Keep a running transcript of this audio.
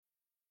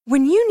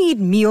When you need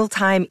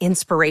mealtime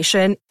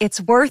inspiration,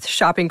 it's worth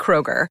shopping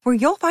Kroger, where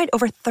you'll find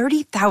over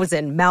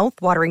 30,000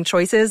 mouth-watering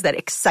choices that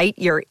excite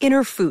your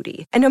inner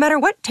foodie. And no matter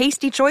what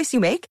tasty choice you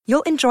make,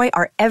 you'll enjoy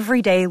our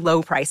everyday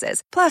low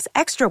prices, plus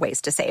extra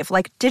ways to save,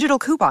 like digital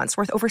coupons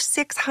worth over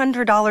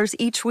 $600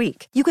 each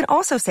week. You can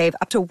also save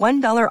up to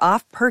 $1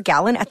 off per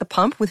gallon at the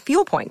pump with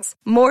fuel points.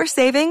 More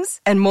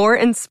savings and more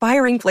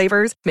inspiring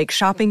flavors make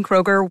shopping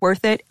Kroger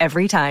worth it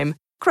every time.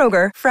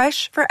 Kroger,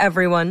 fresh for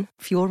everyone.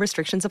 Fuel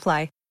restrictions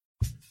apply.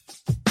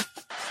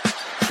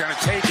 Gonna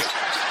take it.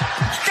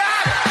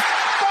 Got it!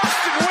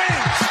 Boston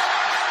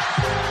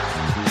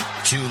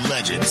wins! Two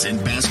legends in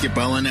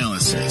basketball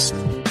analysis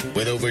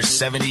with over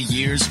 70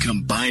 years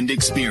combined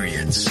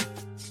experience.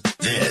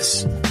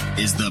 This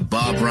is the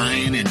Bob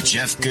Ryan and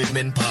Jeff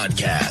Goodman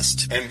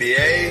podcast.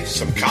 NBA,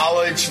 some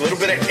college, a little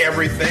bit of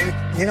everything.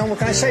 You know, what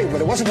can I say? But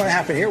it wasn't going to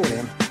happen here with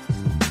him.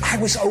 I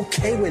was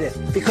okay with it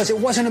because it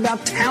wasn't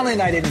about talent,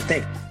 I didn't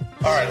think.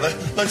 All right,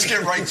 let's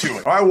get right to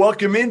it. All right,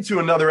 welcome into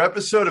another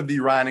episode of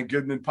the Ryan and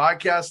Goodman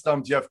podcast.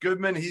 I'm Jeff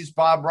Goodman. He's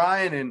Bob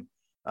Ryan, and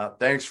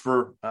thanks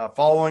for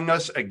following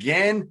us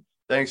again.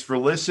 Thanks for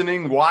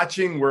listening,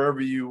 watching,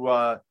 wherever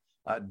you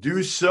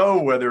do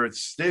so, whether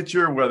it's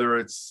Stitcher, whether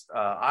it's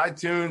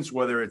iTunes,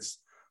 whether it's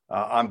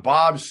on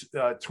Bob's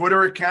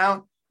Twitter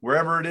account,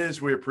 wherever it is.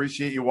 We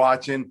appreciate you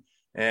watching,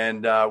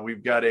 and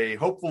we've got a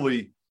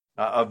hopefully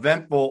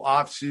eventful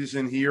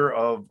offseason here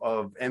of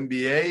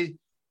NBA.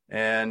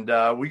 And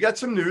we got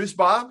some news,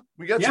 Bob.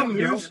 We got some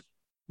news.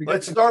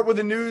 Let's start with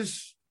the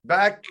news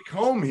back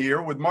home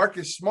here with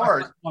Marcus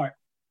Smart.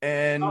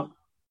 And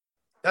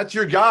that's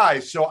your guy.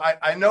 So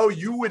I know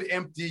you would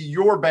empty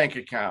your bank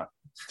account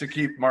to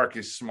keep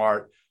Marcus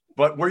Smart.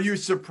 But were you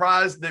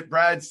surprised that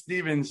Brad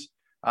Stevens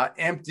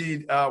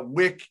emptied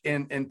Wick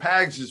and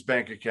Pags'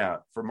 bank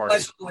account for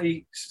Marcus?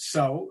 Pleasantly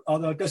so,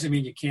 although it doesn't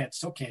mean you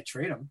still can't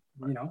trade him,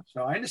 you know.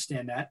 So I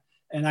understand that.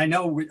 And I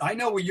know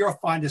where your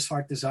fondest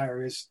heart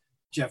desire is,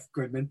 Jeff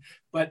Goodman,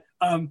 but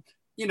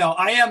you know,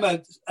 I am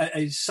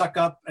a suck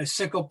up, a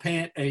sickle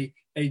pant, a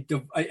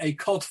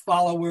cult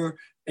follower,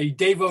 a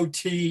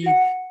devotee,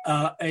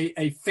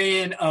 a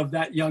fan of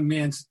that young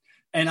man's,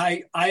 and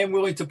I am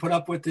willing to put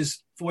up with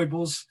his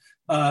foibles.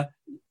 I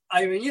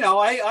mean, you know,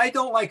 I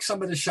don't like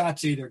some of the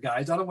shots either,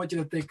 guys. I don't want you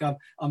to think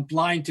I'm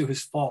blind to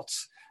his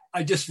faults.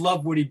 I just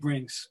love what he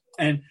brings,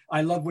 and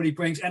I love what he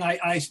brings, and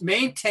I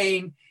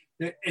maintain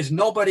there is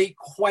nobody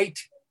quite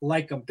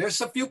like him.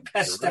 There's a few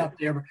pests out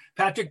there.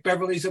 Patrick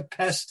Beverley's a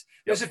pest.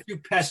 There's a few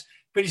pests,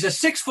 but he's a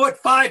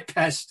 6'5"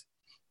 pest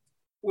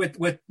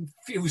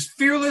who's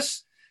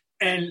fearless,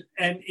 and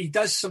he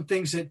does some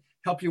things that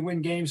help you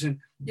win games. And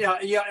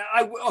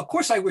of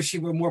course I wish he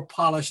were more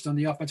polished on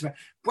the offensive end.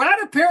 Brad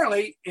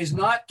apparently is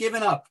not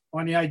giving up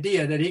on the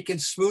idea that he can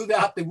smooth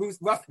out the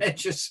rough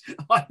edges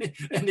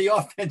in the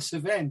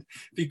offensive end,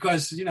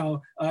 because you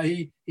know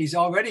he's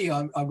already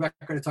on a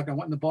record of talking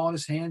wanting the ball in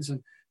his hands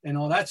and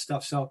all that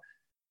stuff. So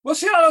we'll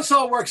see how this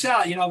all works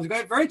out. You know, it's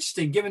very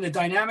interesting given the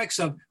dynamics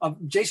of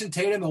Jason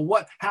Tatum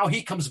and how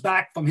he comes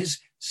back from his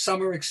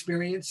summer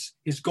experience,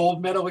 his gold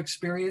medal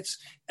experience.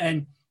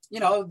 And, you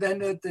know, then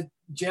the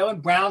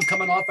Jaylen Brown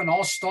coming off an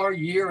all-star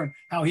year and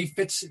how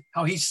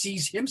he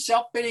sees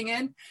himself fitting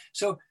in.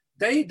 So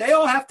they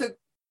all have to,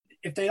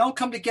 if they don't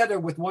come together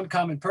with one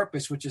common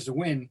purpose, which is to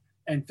win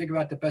and figure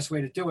out the best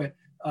way to do it,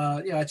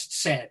 it's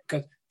sad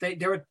because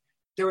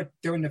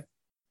they're in the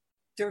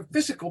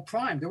physical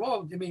prime. They're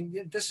all, I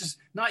mean, this is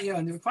not, you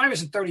know, the prime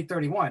isn't 30,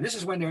 31. This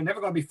is when they're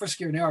never going to be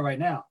friskier than they are right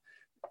now.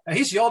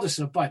 He's the oldest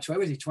in the bunch, right?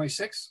 Was he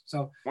 26?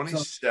 So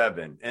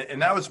 27.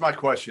 And that was my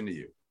question to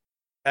you.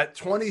 At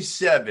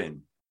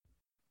 27,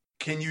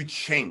 can you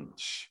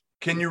change?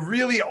 Can you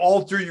really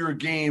alter your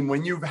game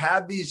when you've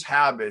had these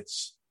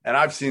habits? And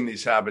I've seen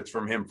these habits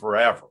from him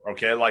forever.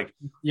 Okay. Like,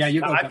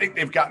 I think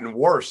they've gotten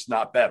worse,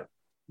 not better,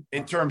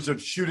 in terms of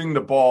shooting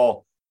the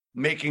ball,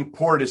 making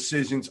poor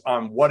decisions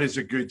on what is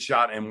a good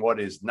shot and what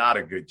is not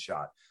a good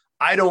shot.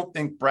 I don't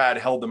think Brad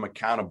held him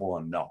accountable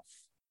enough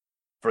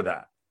for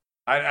that.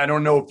 I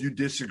don't know if you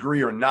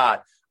disagree or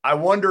not. I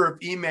wonder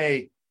if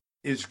Ime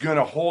is going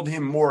to hold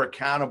him more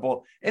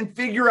accountable and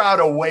figure out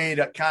a way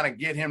to kind of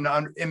get him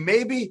to and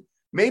maybe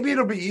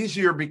it'll be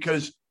easier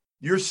because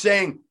you're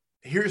saying,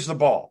 here's the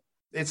ball.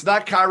 It's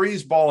not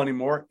Kyrie's ball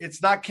anymore.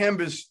 It's not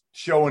Kemba's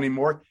show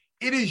anymore.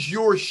 It is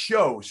your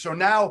show. So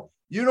now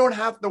you don't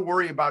have to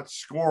worry about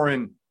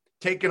scoring,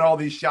 taking all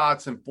these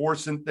shots and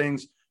forcing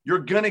things. You're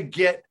going to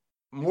get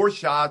more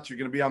shots. You're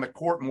going to be on the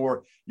court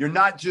more. You're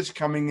not just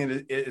coming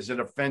in as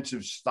an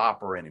offensive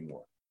stopper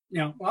anymore.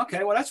 Yeah.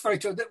 Okay. Well, that's very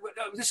true.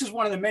 This is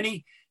one of the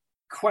many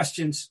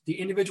questions, the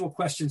individual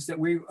questions that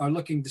we are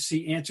looking to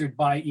see answered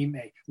by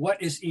Ime.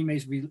 What is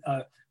Ime's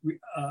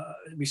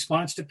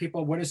response to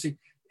people? What's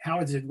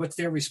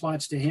their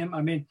response to him?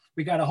 I mean,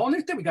 we got a whole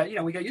new thing. We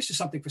got used to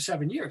something for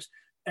 7 years,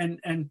 and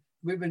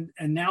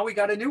now we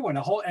got a new one,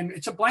 and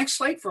it's a blank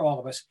slate for all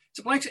of us. It's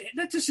a blank.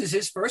 This is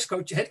his first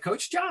head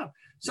coach job.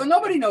 So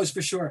nobody knows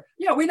for sure.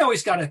 Yeah, we know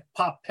he's got a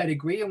pop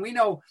pedigree and we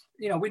know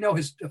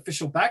his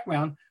official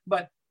background,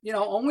 but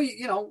only,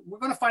 we're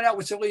going to find out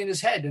what's really in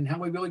his head and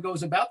how he really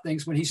goes about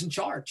things when he's in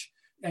charge.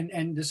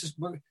 And this is,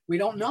 we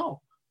don't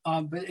know.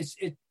 But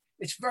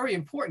it's very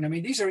important. I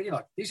mean, these are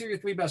your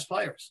three best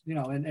players,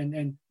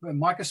 and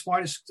Marcus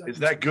Smart is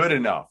that good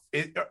enough?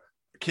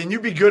 Can you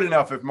be good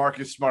enough if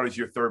Marcus Smart is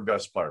your third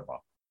best player, Bob?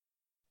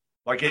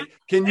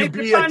 Can you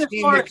be a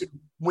team that could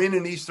win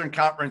an Eastern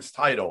Conference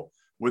title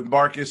with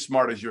Marcus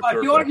Smart as your third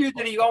best? You argued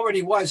that he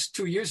already was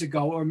 2 years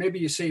ago, or maybe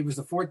you say he was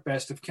the fourth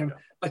best of Kemba,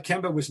 but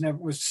Kemba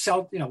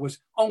was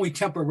only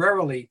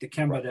temporarily the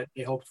Kemba that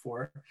they hoped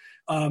for.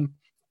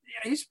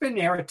 He's been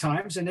there at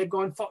times, and they've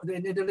gone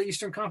into the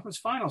Eastern Conference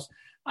Finals.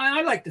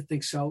 I like to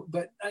think so,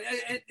 but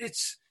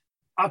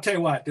I'll tell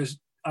you what.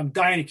 I'm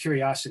dying of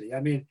curiosity.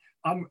 I mean,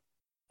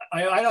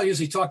 I don't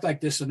usually talk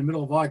like this in the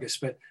middle of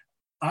August, but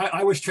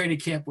I wish training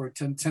camp were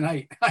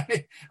tonight.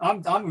 I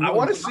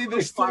want to see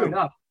this too.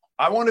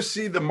 I want to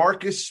see the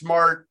Marcus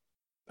Smart.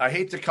 I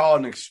hate to call it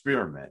an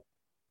experiment,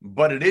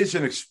 but it is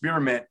an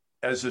experiment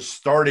as a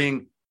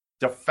starting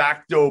de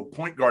facto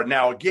point guard.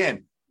 Now,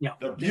 again,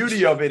 the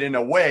beauty of it in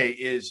a way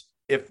is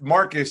if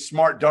Marcus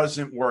Smart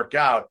doesn't work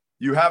out,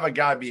 you have a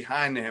guy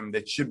behind him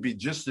that should be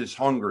just as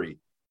hungry,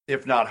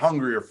 if not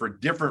hungrier for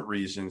different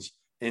reasons,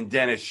 in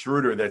Dennis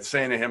Schroeder, that's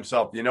saying to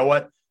himself, you know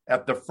what,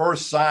 at the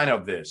first sign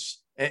of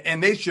this,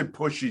 and they should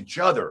push each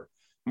other.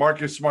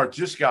 Marcus Smart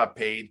just got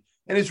paid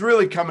and is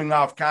really coming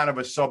off kind of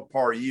a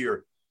subpar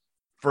year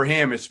for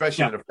him,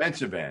 especially on the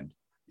defensive end,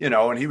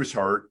 and he was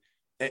hurt.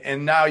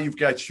 And now you've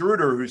got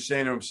Schroeder who's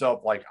saying to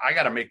himself, like, I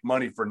got to make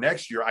money for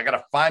next year. I got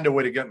to find a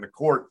way to get in the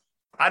court.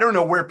 I don't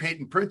know where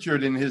Peyton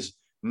Pritchard in his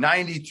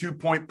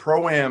 92-point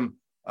pro-am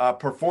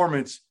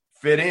performance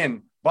fit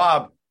in.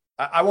 Bob,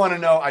 I want to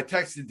know, I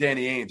texted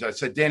Danny Ainge. I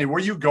said, Danny, were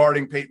you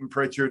guarding Peyton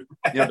Pritchard?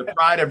 The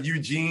pride of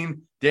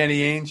Eugene, Danny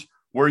Ainge.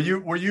 Were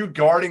you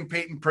guarding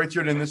Peyton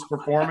Pritchard in this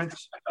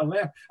performance?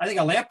 I think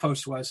a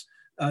lamppost was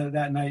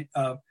that night.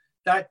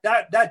 That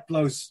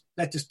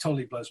just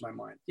totally blows my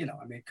mind.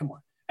 I mean, come on.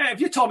 If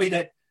you told me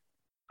that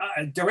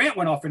Durant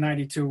went off for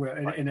 92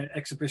 in an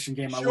exhibition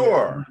game, I would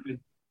have been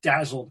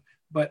dazzled.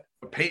 But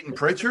Peyton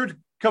Pritchard,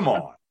 come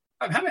on.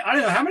 I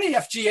don't know how many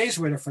FGAs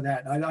were there for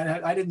that.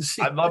 I didn't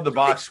see. I love the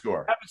box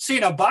score. I haven't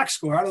seen a box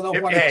score. I don't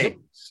know what.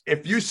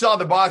 If you saw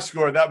the box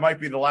score, that might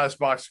be the last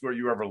box score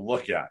you ever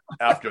look at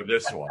after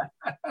this one.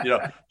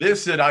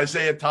 This and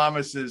Isaiah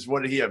Thomas's.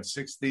 What did he have?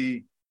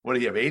 60? What did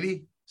he have?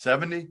 80?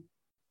 70?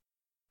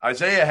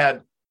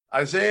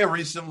 Isaiah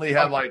recently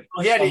had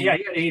he had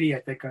 80, I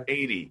think.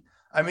 80.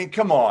 I mean,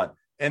 come on.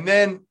 And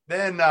then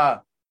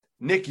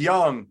Nick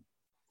Young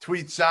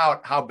tweets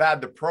out how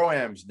bad the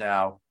pro-am's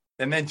now.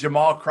 And then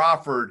Jamal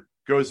Crawford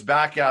goes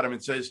back at him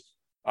and says,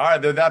 all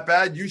right, they're that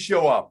bad. You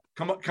show up.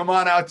 Come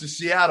on out to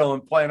Seattle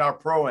and play in our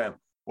pro-am.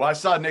 Well, I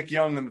saw Nick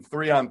Young in the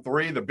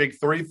 3-on-3, the big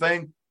three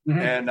thing. Mm-hmm.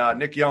 And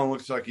Nick Young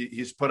looks like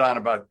he's put on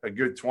about a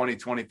good 20,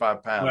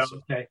 25 pounds.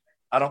 Well, okay.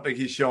 I don't think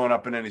he's showing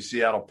up in any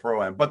Seattle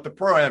pro-am. But the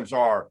pro-ams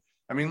are,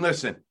 I mean,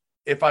 listen,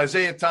 if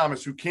Isaiah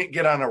Thomas, who can't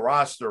get on a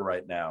roster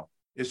right now,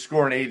 is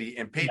scoring 80,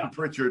 and Peyton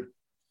Pritchard,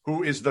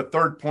 who is the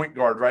third point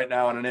guard right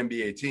now on an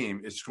NBA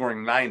team, is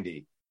scoring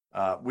 90,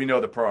 we know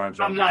the pro-ams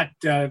are. I'm not,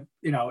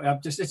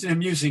 it's an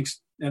amusing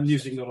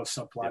little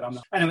subplot. I'm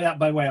not. I know that,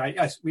 by the way,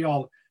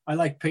 I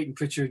like Peyton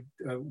Pritchard,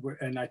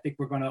 and I think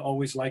we're going to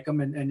always like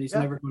him, and he's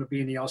never going to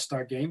be in the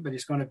All-Star game, but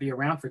he's going to be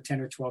around for 10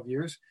 or 12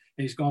 years,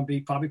 and he's going to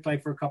be probably play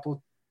for a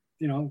couple,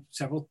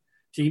 several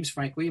teams,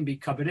 frankly, and be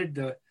coveted,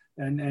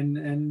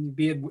 and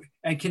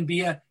can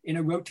be in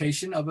a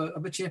rotation of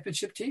a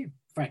championship team.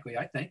 Frankly,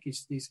 I think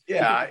he's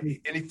and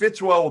he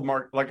fits well with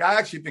Mark. Like, I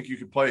actually think you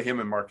could play him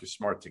and Marcus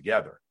Smart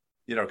together,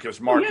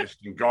 because Marcus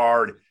can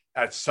guard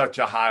at such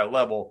a high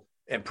level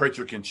and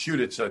Pritchard can shoot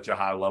at such a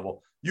high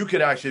level. You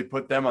could actually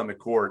put them on the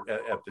court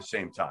at the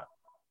same time.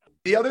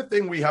 The other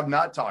thing we have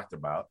not talked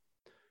about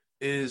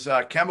is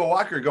Kemba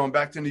Walker going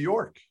back to New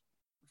York.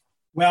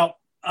 Well,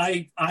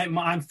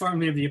 I'm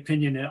firmly of the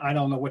opinion that I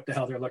don't know what the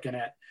hell they're looking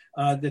at,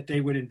 that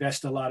they would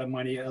invest a lot of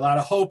money, a lot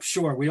of hope.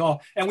 Sure,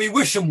 we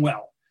wish them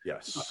well.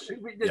 Yes.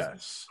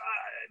 Yes.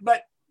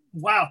 But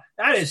wow,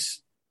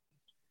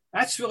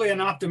 that's really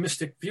an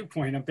optimistic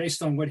viewpoint, and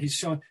based on what he's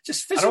shown.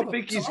 Just physical. I don't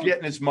think he's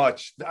getting as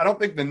much. I don't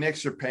think the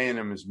Knicks are paying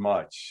him as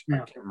much. Yeah. I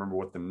can't remember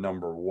what the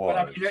number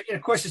was. But,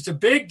 of course, it's a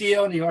big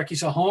deal in New York.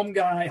 He's a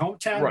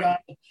hometown guy.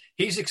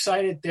 He's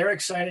excited. They're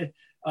excited.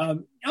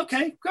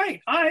 Okay,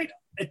 great. All right.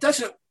 It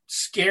doesn't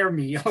scare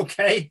me.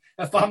 Okay,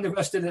 if I'm the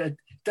rest of it,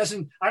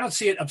 I don't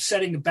see it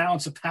upsetting the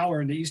balance of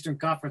power in the Eastern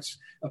Conference,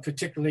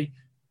 particularly.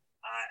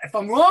 If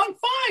I'm wrong,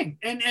 fine,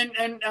 and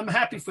I'm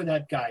happy for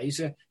that guy.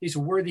 He's a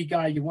worthy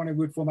guy. You want to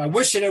root for him. I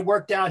wish it had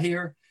worked out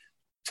here.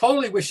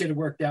 Totally wish it had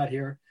worked out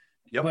here,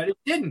 but it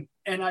didn't.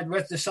 And I'd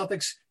let the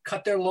Celtics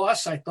cut their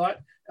loss, I thought,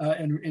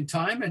 in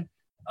time. And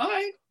all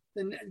right,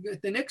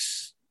 the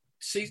Knicks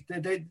see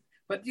they,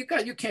 but you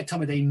can't tell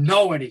me they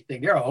know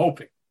anything. They're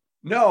hoping.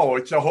 No,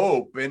 it's a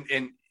hope,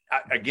 and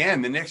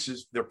again, the Knicks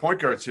their point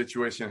guard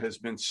situation has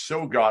been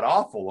so god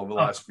awful over the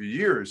last few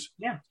years.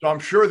 Yeah. So I'm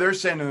sure they're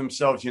saying to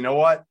themselves, you know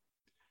what?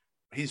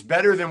 He's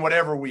better than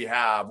whatever we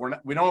have.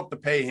 We don't have to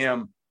pay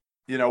him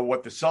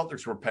what the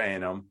Celtics were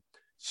paying him.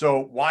 So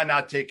why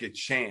not take a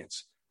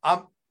chance?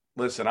 I'm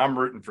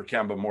rooting for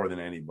Kemba more than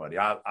anybody.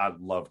 I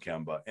love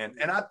Kemba. And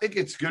I think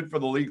it's good for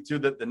the league too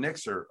that the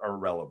Knicks are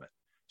relevant.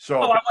 So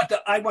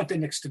I want the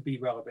Knicks to be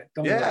relevant.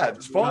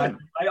 It's fun.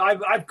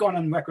 I've gone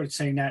on record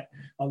saying that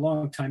a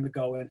long time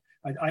ago, and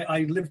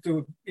I lived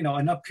through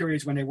enough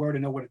periods when they were to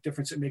know what a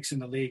difference it makes in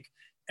the league.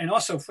 And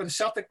also for the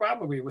Celtic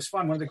rivalry, it was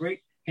fun. One of the great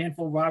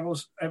handful of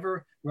rivals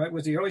ever, right,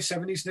 was the early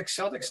 70s Knicks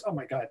Celtics. Oh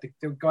my God,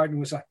 the Garden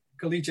was a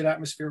collegiate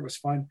atmosphere. It was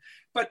fun.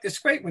 But it's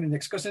great when the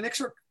Knicks, because the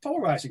Knicks are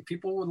polarizing.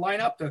 People would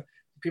line up. The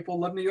people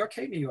love New York,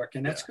 hate New York,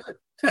 and that's good.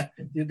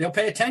 They'll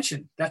pay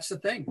attention. That's the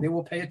thing. They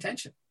will pay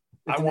attention.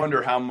 I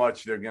wonder how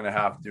much they're going to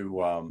have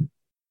to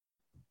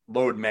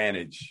load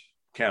manage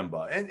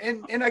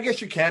Kemba. And I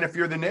guess you can if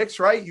you're the Knicks,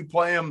 right? You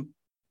play him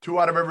 2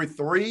 out of every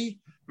 3,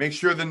 make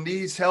sure the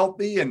knee's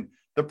healthy. And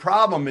the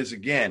problem is,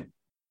 again,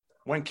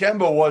 when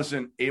Kemba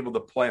wasn't able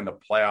to play in the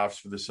playoffs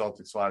for the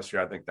Celtics last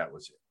year, I think that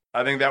was it.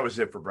 I think that was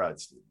it for Brad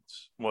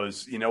Stevens.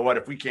 Was,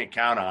 if we can't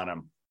count on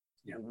him,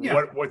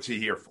 what's he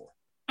here for?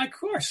 Of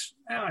course.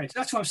 All right.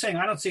 That's what I'm saying.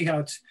 I don't see how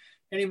it's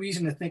any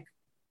reason to think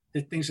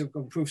that things have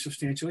improved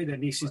substantially. That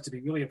knee seems to be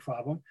really a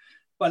problem.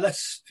 But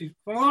if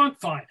we're wrong,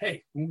 fine. Hey,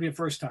 it won't be the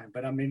first time.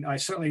 But, I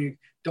certainly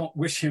don't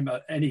wish him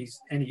any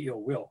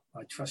ill will.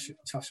 I trust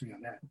me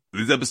on that.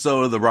 This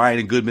episode of the Ryan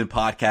and Goodman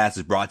podcast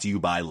is brought to you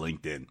by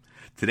LinkedIn.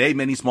 Today,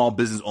 many small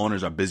business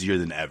owners are busier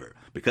than ever.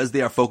 Because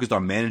they are focused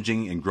on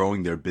managing and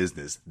growing their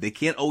business, they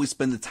can't always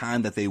spend the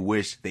time that they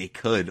wish they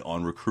could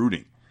on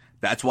recruiting.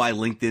 That's why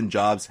LinkedIn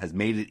Jobs has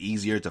made it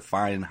easier to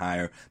find and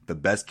hire the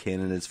best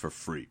candidates for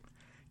free.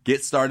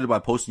 Get started by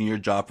posting your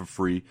job for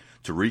free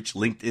to reach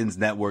LinkedIn's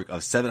network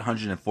of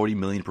 740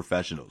 million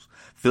professionals.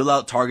 Fill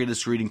out targeted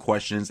screening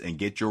questions and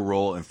get your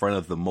role in front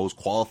of the most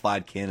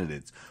qualified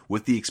candidates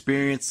with the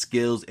experience,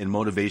 skills, and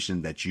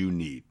motivation that you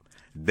need.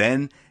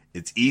 Then,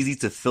 it's easy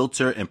to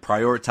filter and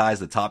prioritize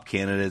the top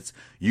candidates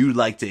you'd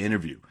like to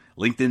interview.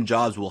 LinkedIn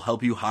Jobs will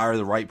help you hire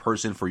the right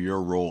person for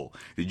your role.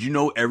 Did you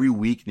know every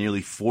week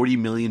nearly 40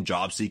 million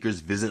job seekers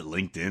visit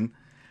LinkedIn?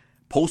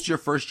 Post your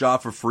first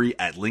job for free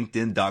at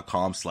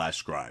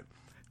linkedin.com/scribe.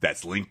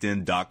 That's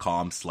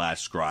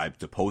linkedin.com/scribe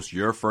to post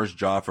your first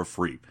job for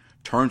free.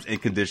 Terms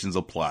and conditions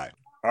apply.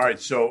 All right.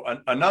 So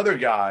another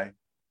guy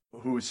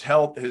whose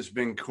health has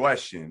been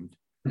questioned,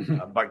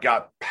 but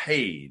got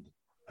paid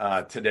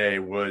today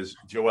was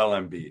Joel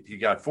Embiid. He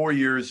got 4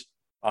 years,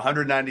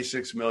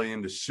 $196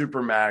 million, the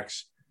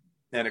Supermax.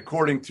 And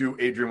according to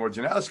Adrian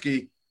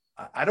Wojnarowski,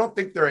 I don't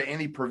think there are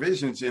any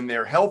provisions in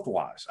there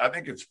health-wise. I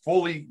think it's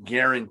fully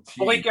guaranteed.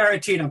 Fully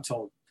guaranteed, I'm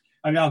told.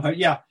 I know, but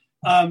yeah.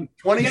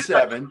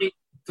 27.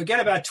 Forget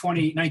about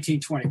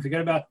 2019-20. Forget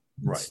about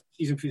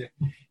season.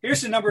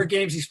 Here's the number of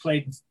games he's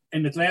played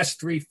in the last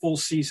 3 full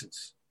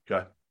seasons.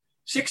 Okay.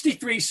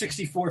 63,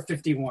 64,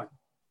 51.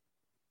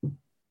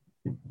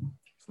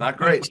 It's not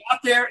great. He's out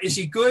there. Is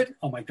he good?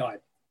 Oh, my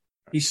God.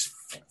 He's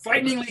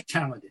frighteningly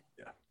talented.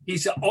 He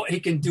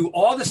can do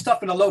all the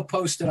stuff in a low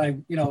post that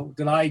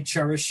I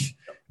cherish,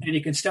 and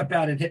he can step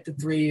out and hit the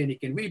 3, and he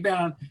can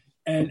rebound,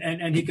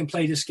 and he can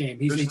play this game.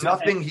 There's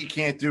nothing he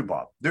can't do,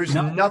 Bob. There's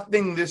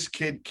nothing this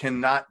kid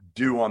cannot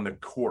do on the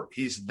court.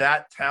 He's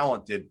that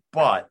talented,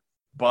 but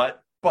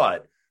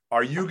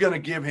are you going to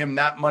give him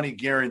that money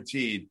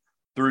guaranteed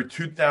through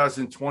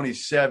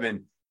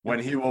 2027 when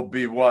he will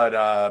be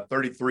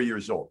 33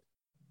 years old?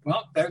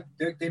 Well,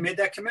 they made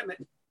that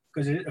commitment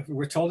because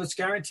we're told it's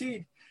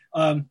guaranteed.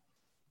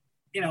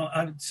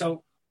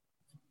 So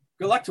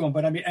good luck to him.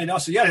 But and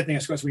also the other thing,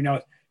 of course, we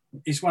know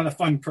he's one of the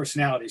fun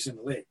personalities in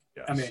the league.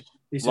 Yes.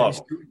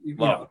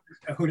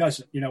 Who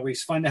doesn't?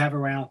 He's fun to have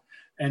around,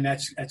 and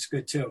that's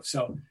good too.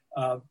 So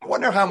I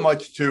wonder how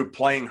much too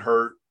playing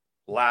hurt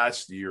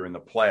last year in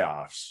the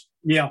playoffs.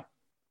 Yeah,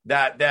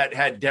 that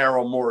had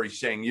Daryl Morey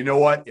saying, you know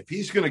what, if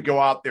he's going to go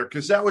out there,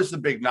 because that was the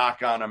big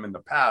knock on him in the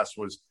past,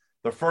 was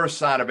the first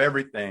sign of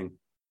everything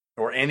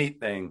or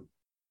anything,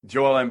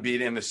 Joel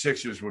Embiid and the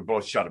Sixers would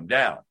both shut him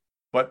down.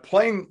 But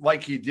playing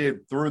like he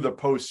did through the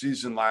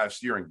postseason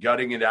last year and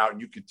gutting it out,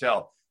 and you could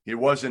tell he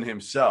wasn't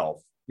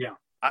himself. Yeah.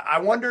 I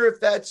wonder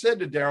if that said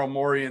to Daryl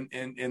Morey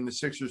in the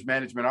Sixers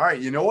management, all right,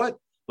 you know what?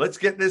 Let's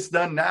get this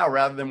done now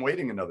rather than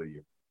waiting another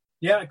year.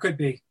 Yeah, it could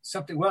be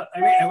something. Well,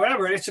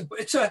 whatever. It's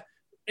a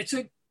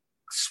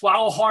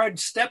swallow hard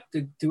step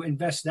to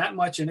invest that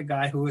much in a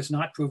guy who has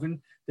not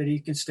proven that he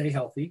can stay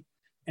healthy.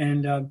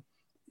 And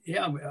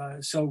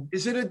so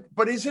is it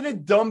a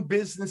dumb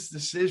business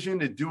decision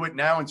to do it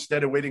now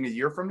instead of waiting a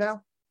year from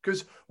now?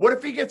 Because what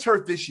if he gets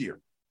hurt this year?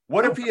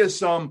 What if he has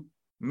some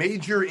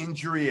major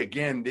injury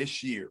again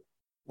this year?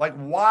 Like,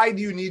 why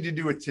do you need to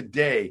do it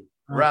today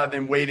rather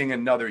than waiting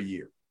another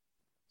year?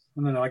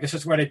 I don't know. I guess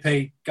that's why they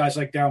pay guys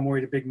like Daryl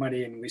Morey the big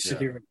money, and we sit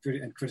here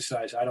and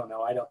criticize. I don't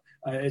know.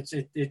 It's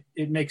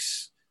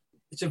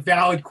a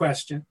valid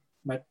question,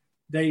 but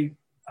I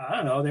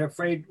don't know. They're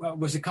afraid.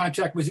 Was the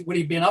contract? Would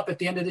he been up at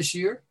the end of this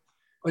year?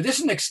 Well, this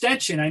is an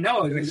extension. I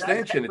know. An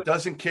extension. It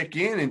doesn't kick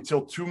in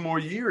until 2 more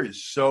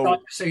years. So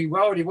he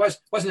already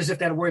wasn't as if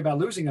they had to worry about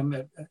losing him.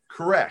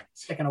 Correct.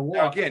 Taking a walk.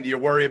 Now, again, you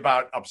worry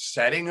about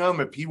upsetting him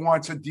if he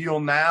wants a deal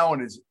now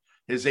and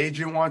his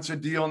agent wants a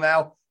deal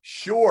now.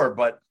 Sure,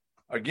 but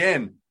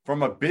again,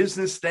 from a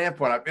business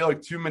standpoint, I feel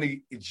like too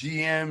many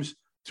GMs,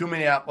 too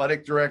many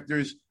athletic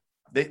directors,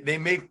 they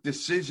make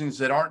decisions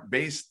that aren't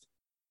based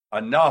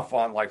enough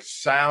on like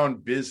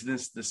sound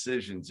business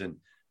decisions. And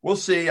we'll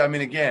see. I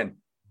mean, again,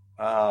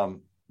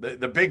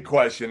 the big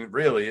question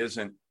really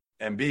isn't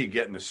Embiid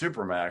getting the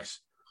Supermax.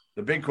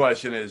 The big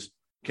question is,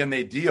 can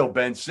they deal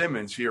Ben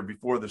Simmons here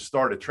before the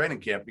start of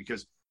training camp?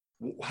 Because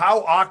how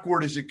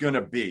awkward is it going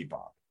to be,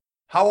 Bob?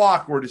 How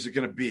awkward is it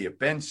going to be if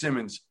Ben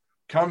Simmons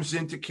comes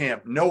into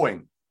camp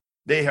knowing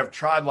they have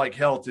tried like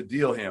hell to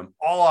deal him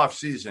all off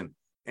season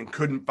and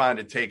couldn't find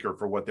a taker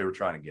for what they were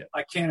trying to get?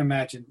 I can't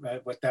imagine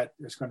what that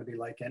is going to be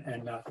like.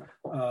 And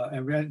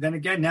then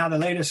again, now the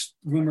latest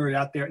rumor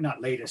out there,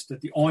 not latest,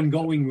 but the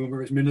ongoing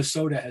rumor is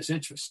Minnesota has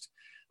interest.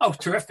 Oh,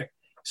 terrific.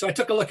 So I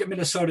took a look at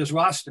Minnesota's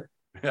roster.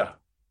 Yeah.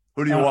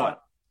 Who do you want?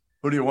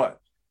 Who do you want?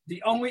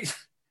 The only,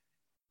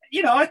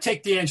 I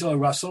take D'Angelo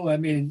Russell. I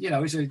mean,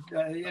 he's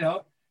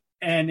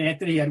and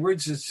Anthony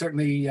Edwards is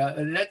certainly,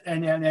 and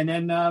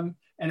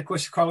of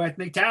course, Karl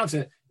Anthony Towns.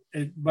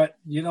 But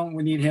you don't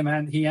need him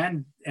and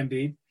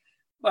Embiid.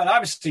 But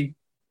obviously,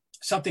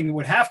 something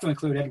would have to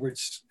include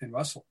Edwards and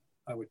Russell,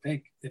 I would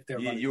think, if they're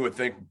you would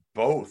think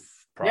both.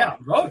 Probably. Yeah,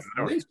 both.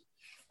 At least.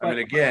 I mean,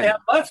 again, they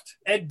have left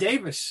Ed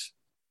Davis.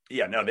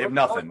 Yeah, no, they have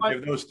nothing. They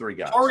have those 3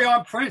 guys.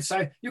 Torian Prince.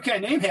 You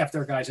can't name half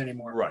their guys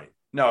anymore. Right.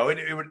 No,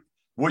 it would.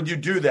 Would you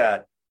do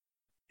that?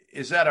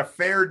 Is that a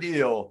fair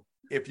deal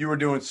if you were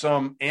doing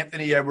some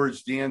Anthony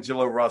Edwards,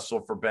 D'Angelo Russell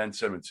for Ben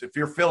Simmons? If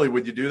you're Philly,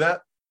 would you do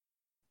that?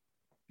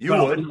 You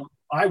would.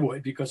 I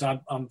would, because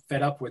I'm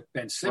fed up with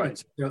Ben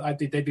Simmons. Right. I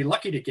think they'd be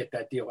lucky to get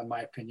that deal, in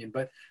my opinion.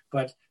 But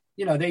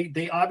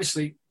they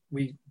obviously,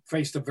 we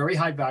placed a very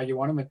high value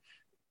on him.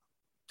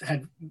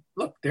 And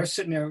they're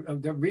sitting there.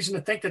 There's reason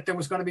to think that there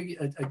was going to be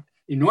an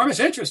enormous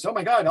interest. Oh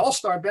my God,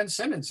 all-star Ben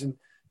Simmons, and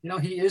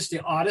he is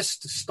the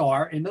oddest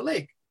star in the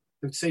league.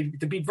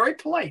 To be very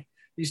polite,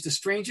 he's the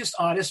strangest,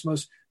 oddest,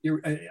 most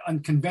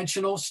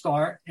unconventional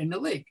star in the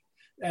league,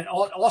 and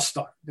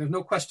all-star. There's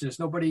no question. There's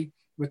nobody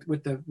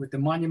with the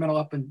monumental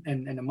up and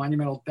the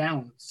monumental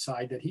down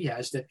side that he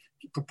has that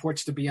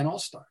purports to be an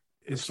all-star.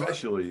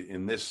 Especially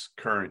in this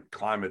current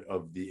climate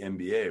of the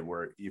NBA,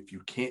 where if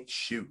you can't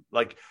shoot,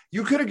 like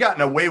you could have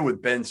gotten away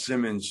with Ben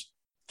Simmons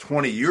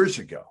 20 years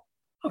ago.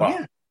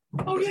 Yeah.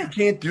 You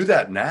can't do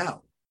that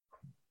now.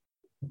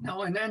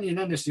 No, and then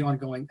there's the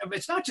ongoing.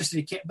 It's not just that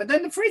he can't, but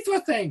then the free throw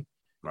thing.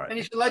 Right. And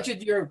he's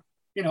alleged you're,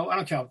 I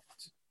don't care,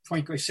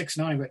 point guard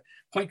 6'9", but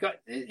point guard,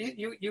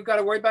 you got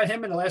to worry about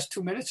him in the last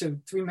 2 minutes or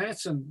 3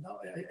 minutes, and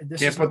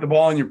can't put the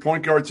ball in your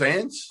point guard's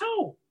hands.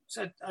 No,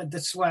 so,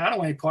 that's why I don't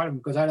want any part of him,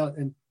 because I don't.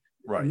 And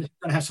right, he's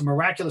going to have some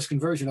miraculous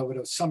conversion over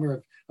the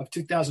summer of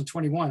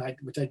 2021,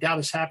 which I doubt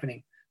is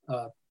happening.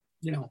 Well,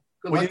 you know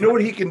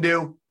what he can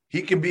do?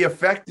 He can be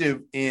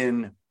effective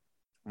in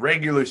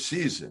regular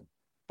season,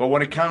 but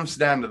when it comes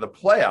down to the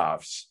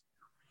playoffs,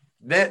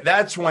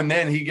 that's when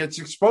he gets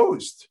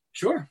exposed.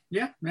 Sure.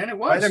 Yeah, man, it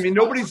was. Right? I mean,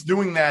 nobody's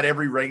doing that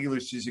every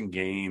regular season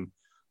game.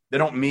 They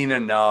don't mean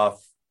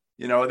enough.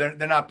 They're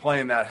not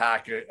playing that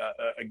hack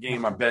a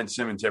game on Ben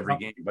Simmons every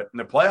game, but in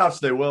the playoffs,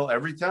 they will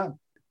every time.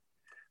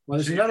 Well,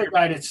 there's another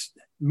guy that's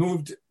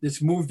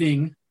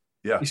moving.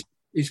 Yeah.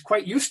 He's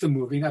quite used to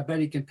moving. I bet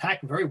he can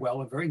pack very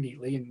well and very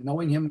neatly. And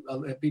knowing him,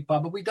 he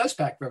probably does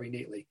pack very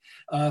neatly.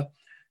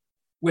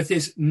 With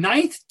his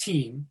 9th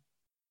team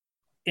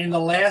in the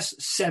last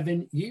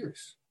 7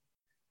 years,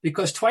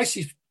 because twice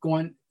he's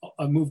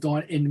moved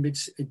on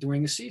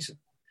during the season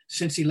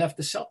since he left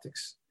the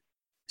Celtics.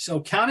 So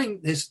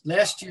counting his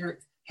last year,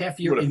 half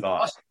year in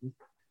Boston,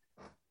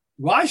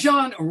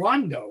 Rajon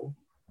Rondo,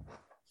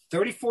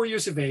 34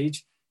 years of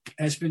age,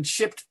 has been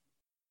shipped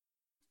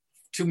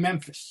to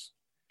Memphis.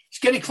 He's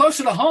getting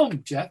closer to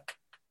home, Jeff.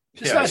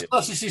 Just not as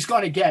close as he's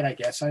going to get, I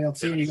guess. I don't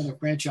see any other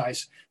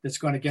franchise that's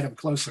going to get him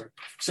closer.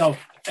 So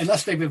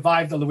unless they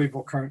revive the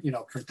Louisville,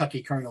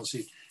 Kentucky Colonels,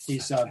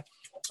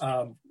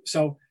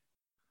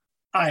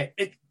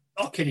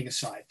 all kidding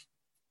aside,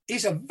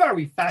 he's a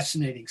very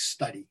fascinating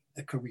study,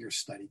 a career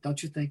study,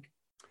 don't you think?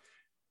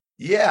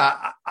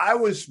 Yeah, I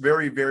was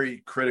very, very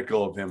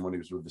critical of him when he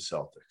was with the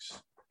Celtics.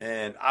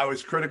 And I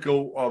was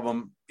critical of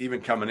him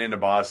even coming into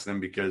Boston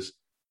because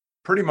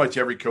pretty much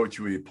every coach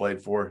who he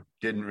played for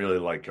didn't really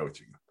like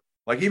coaching him.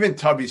 Like even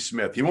Tubby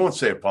Smith, he won't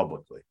say it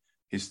publicly.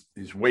 He's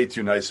way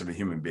too nice of a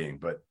human being,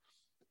 but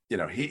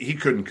he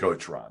couldn't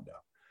coach Rondo.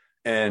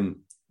 And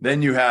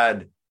then you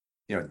had,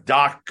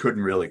 Doc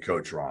couldn't really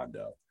coach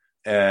Rondo,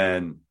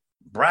 and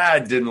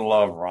Brad didn't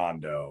love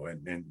Rondo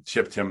and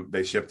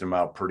they shipped him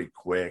out pretty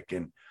quick.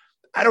 And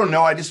I don't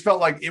know. I just felt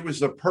like it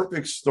was the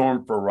perfect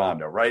storm for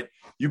Rondo, right?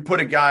 You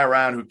put a guy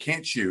around who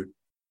can't shoot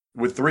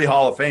with 3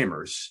 Hall of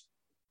Famers,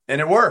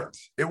 and it worked.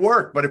 It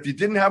worked. But if you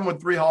didn't have him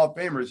with 3 Hall of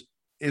Famers,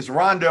 is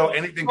Rondo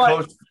anything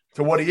close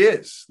to what he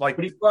is. Like,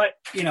 but he brought,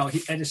 he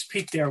at his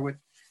peak there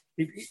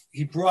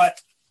he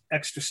brought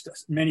extra stuff,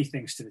 many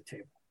things to the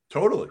table.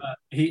 Totally.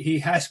 He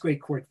has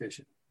great court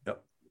vision.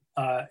 Yep.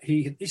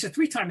 He's a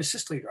 3-time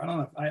assist leader. I don't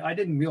know. I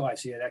didn't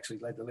realize he had actually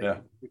led the league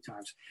 3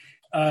 times.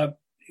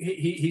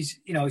 He's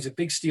a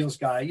big steals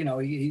guy. He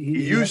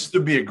used to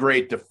be a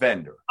great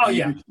defender. Oh, he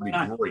yeah. used to be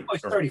great.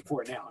 He's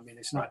 34 now. I mean,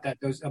 it's not that.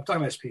 I'm talking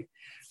about his peak.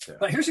 Yeah.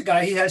 But here's a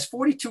guy. He has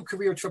 42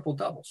 career triple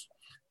doubles,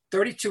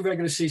 32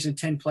 regular season,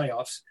 10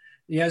 playoffs.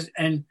 He has,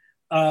 and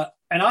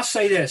I'll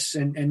say this,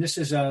 and this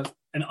is an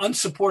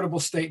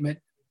unsupportable statement,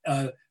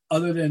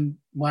 other than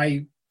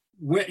my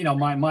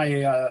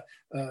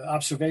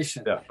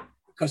observation. Yeah.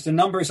 Because the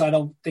numbers, I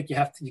don't think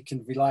you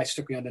can rely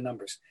strictly on the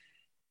numbers.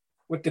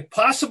 With the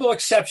possible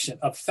exception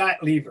of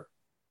Fat Lever,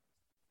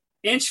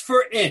 inch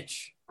for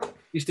inch,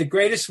 he's the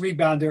greatest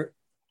rebounder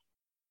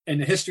in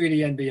the history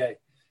of the NBA.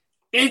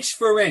 Inch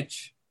for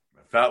inch.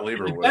 Fat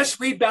Lever the was best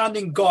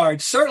rebounding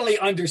guard, certainly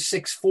under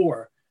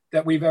 6'4",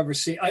 that we've ever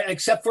seen,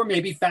 except for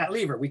maybe Fat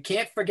Lever. We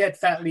can't forget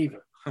Fat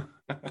Lever.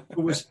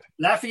 Who was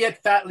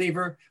Lafayette Fat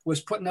Lever was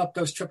putting up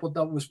those triple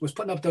doubles, was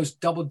putting up those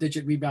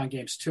double-digit rebound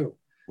games too.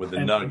 With the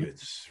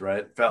Nuggets,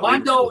 right?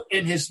 Rondo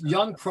in his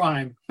young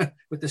prime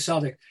with the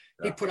Celtics,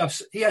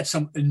 he had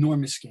some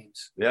enormous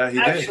games. Yeah, he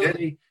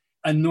absolutely did.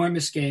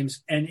 Enormous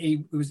games, and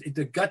he was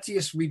the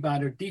guttiest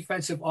rebounder,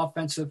 defensive,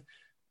 offensive.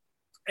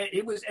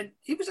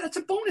 That's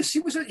a bonus. He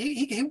was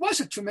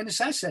a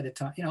tremendous asset at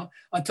time,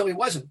 until he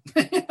wasn't.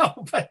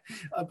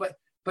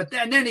 But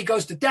then he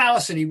goes to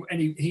Dallas, and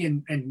he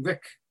and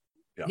Rick,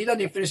 he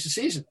doesn't even finish the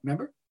season.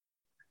 Remember?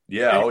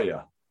 Yeah.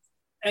 Yeah.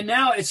 And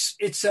now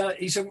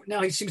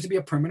now he seems to be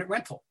a permanent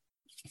rental.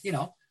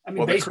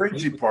 The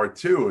crazy part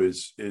too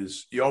is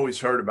you always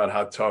heard about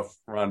how tough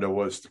Rondo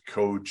was to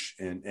coach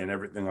and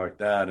everything like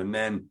that. And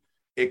then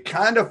it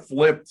kind of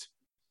flipped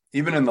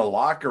even in the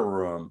locker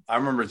room. I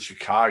remember in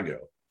Chicago,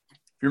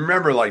 if you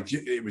remember, like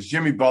it was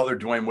Jimmy Butler,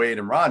 Dwayne Wade,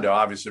 and Rondo.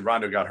 Obviously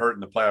Rondo got hurt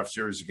in the playoff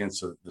series against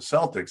the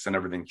Celtics and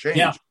everything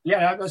changed. Yeah,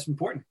 that was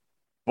important.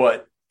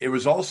 But it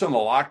was also in the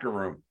locker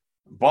room.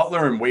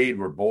 Butler and Wade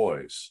were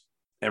boys.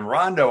 And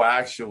Rondo,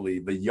 actually,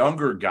 the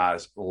younger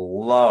guys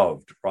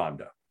loved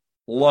Rondo.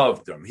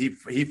 Loved him. He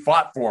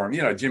fought for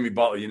him. Jimmy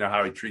Butler,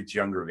 how he treats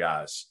younger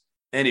guys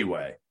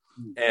anyway.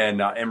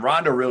 And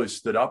Rondo really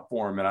stood up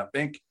for him. And I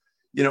think,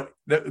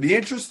 the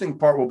interesting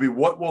part will be,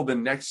 what will the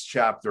next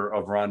chapter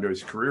of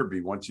Rondo's career be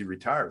once he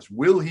retires?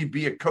 Will he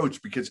be a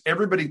coach? Because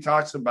everybody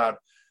talks about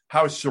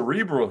how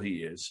cerebral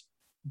he is,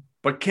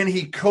 but can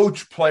he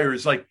coach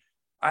players? Like,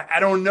 I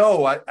don't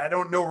know. I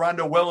don't know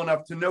Rondo well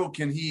enough to know,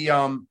 can he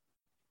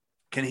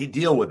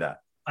deal with that?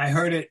 I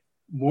heard it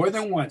more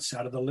than once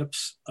out of the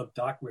lips of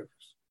Doc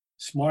Rivers,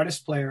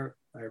 smartest player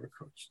I ever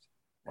coached.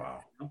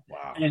 Wow.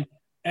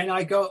 And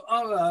I go,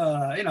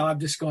 I'm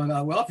just going,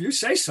 well, if you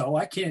say so,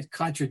 I can't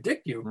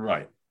contradict you.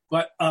 Right.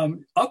 But,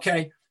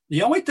 okay.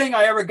 The only thing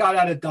I ever got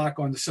out of Doc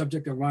on the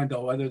subject of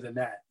Rondo, other than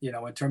that,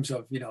 in terms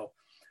of,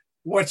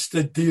 what's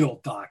the deal,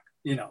 Doc?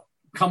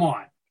 Come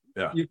on.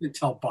 Yeah. You can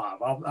tell Bob.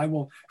 I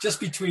will, just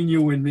between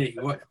you and me.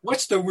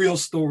 What's the real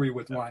story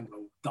with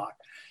Rondo, Doc?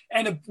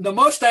 And the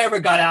most I ever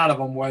got out of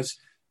him was,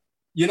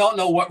 you don't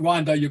know what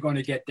Rondo you're going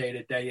to get day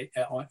to day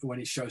when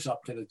he shows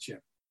up to the gym.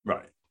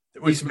 Right.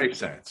 Which makes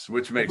sense.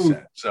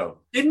 So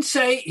didn't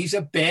say he's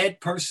a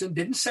bad person.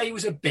 Didn't say he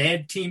was a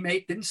bad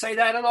teammate. Didn't say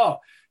that at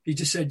all. He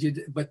just said,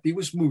 but he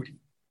was moody.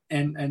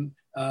 And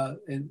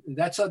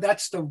that's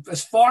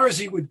as far as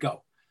he would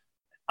go.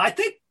 I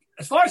think,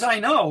 as far as I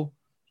know,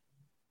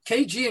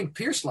 KG and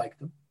Pierce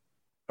liked him.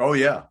 Oh,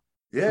 yeah.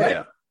 Yeah.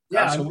 Right?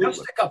 Yeah. Absolutely. I'll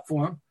stick up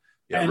for him.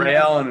 Yeah, Ray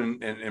Allen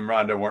and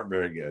Rondo weren't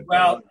very good.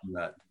 Well,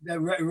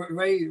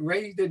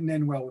 Ray didn't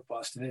end well with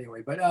Boston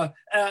anyway, but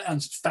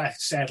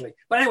sadly.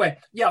 But anyway,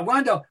 yeah,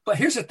 Rondo. But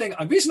here's the thing.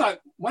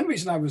 One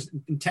reason I was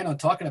intent on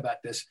talking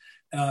about this,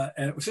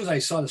 and as soon as I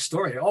saw the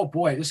story, oh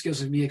boy, this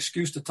gives me an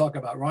excuse to talk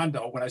about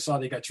Rondo when I saw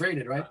they got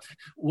traded, right?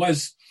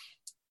 Was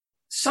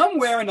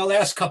somewhere in the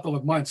last couple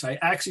of months, I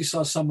actually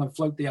saw someone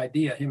float the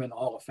idea of him in the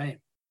Hall of Fame.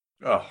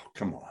 Oh,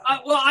 come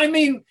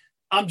on.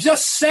 I'm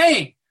just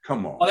saying.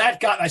 Come on. Well,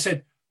 I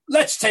said,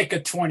 let's take a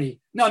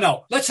 20.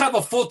 No, let's have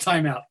a full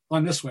timeout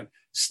on this one.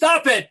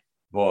 Stop it.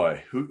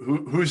 Boy,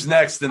 who's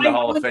next in the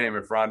Hall of Fame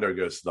if Rondo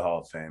goes to the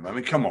Hall of Fame? I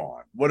mean, come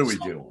on. What are we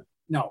doing?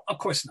 No, of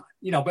course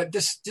not. But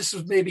this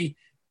was maybe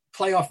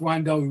playoff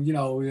Rondo,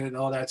 and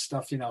all that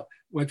stuff,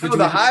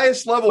 the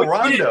highest level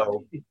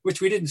Rondo. Which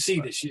we didn't see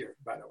this year,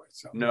 by the way.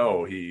 So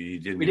no, he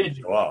didn't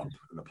show up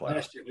in the playoffs.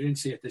 Last year. We didn't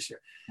see it this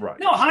year. Right.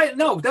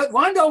 That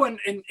Rondo in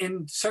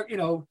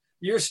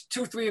years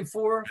 2, 3, and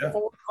 4. Yeah.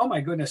 Oh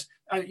my goodness!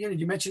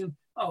 You mentioned.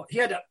 Oh, he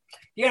had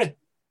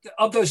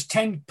of those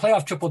 10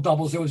 playoff triple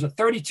doubles. There was a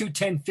 32,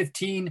 10,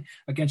 15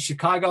 against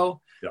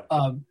Chicago. Yeah.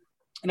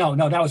 No,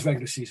 that was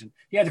regular season.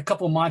 He had a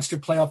couple monster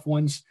playoff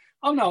ones.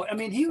 Oh no, I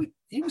mean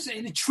he was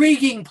an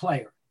intriguing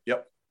player.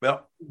 Yep.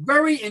 Well,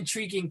 very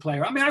intriguing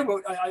player. I mean,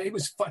 it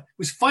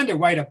was fun to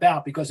write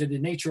about because of the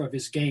nature of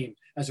his game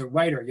as a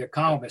writer, your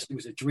columnist. It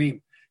was a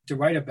dream to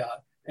write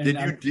about. And, did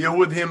you deal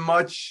with him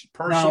much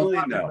personally?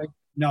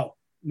 No.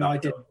 No, I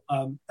didn't.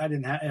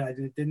 I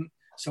didn't.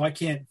 So I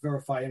can't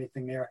verify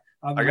anything there.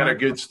 I got a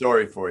good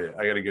story for you.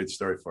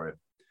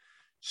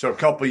 So a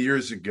couple of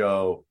years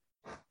ago,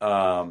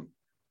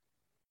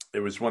 it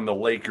was when the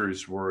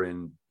Lakers were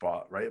in,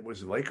 right?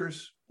 Was it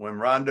Lakers? When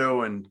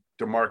Rondo and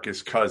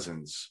DeMarcus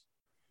Cousins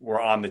were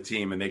on the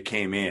team and they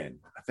came in.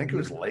 I think it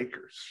was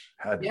Lakers.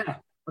 Yeah,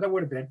 but that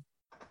would have been.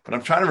 But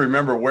I'm trying to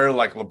remember where,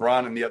 like,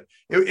 LeBron and it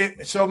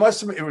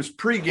was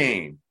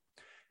pregame.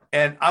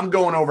 And I'm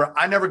going over.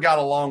 I never got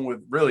along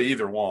with really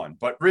either one,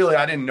 but really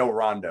I didn't know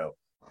Rondo.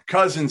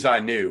 Cousins I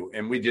knew,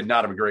 and we did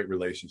not have a great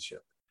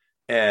relationship.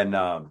 And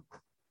I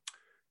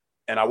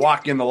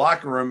walk in the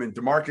locker room, and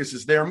DeMarcus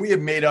is there, and we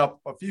had made up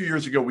a few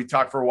years ago. We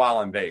talked for a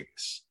while in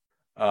Vegas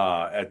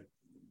at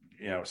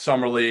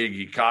summer league.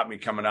 He caught me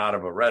coming out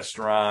of a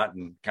restaurant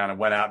and kind of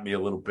went at me a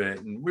little bit,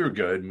 and we were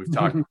good. And we've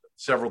talked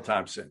several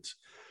times since.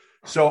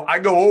 So I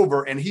go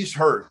over, and he's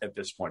hurt at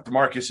this point.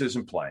 DeMarcus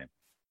isn't playing.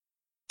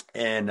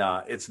 And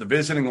it's the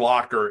visiting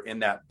locker in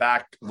that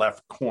back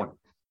left corner.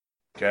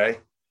 Okay.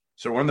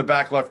 So we're in the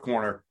back left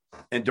corner,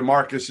 and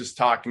DeMarcus is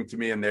talking to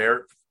me in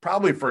there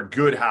probably for a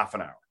good half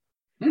an hour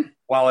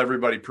while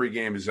everybody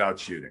pregame is out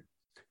shooting.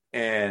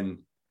 And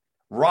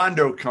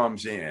Rondo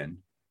comes in,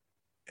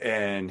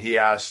 and he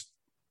asked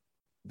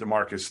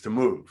DeMarcus to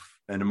move.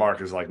 And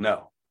DeMarcus is like,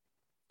 no.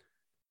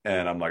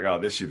 And I'm like, oh,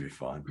 this should be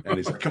fun. And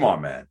he's like, come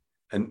on, man.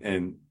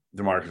 And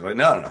DeMarcus is like,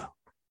 no.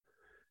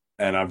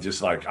 And I'm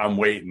just like, I'm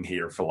waiting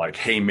here for like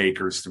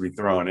haymakers to be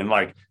thrown. And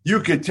like,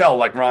 you could tell,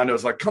 like,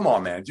 Rondo's like, come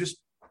on, man, just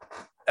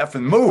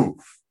effing move.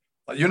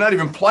 You're not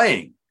even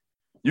playing.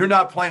 You're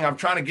not playing. I'm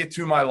trying to get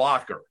to my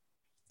locker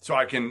so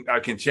I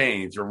can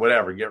change or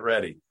whatever, get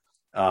ready.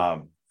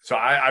 So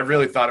I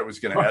really thought it was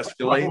going to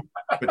escalate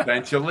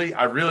potentially.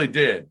 I really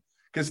did.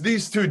 Because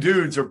these two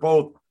dudes are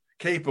both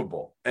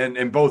capable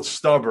and both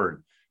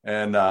stubborn.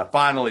 And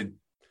finally,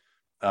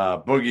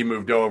 Boogie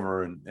moved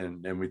over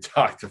and we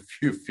talked a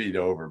few feet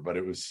over, but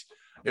it was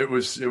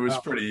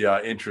pretty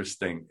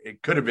interesting.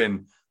 It could have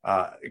been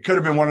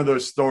one of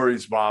those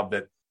stories, Bob,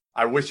 that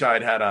I wish I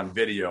had on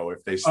video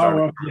if they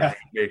started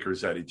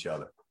makers at each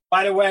other.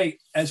 By the way,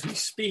 as we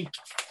speak,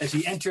 as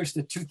he enters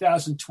the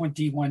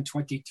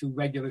 2021-22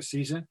 regular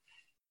season,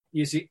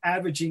 he is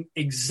averaging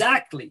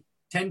exactly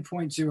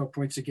 10.0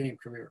 points a game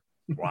career.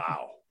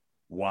 Wow.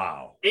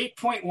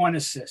 8.1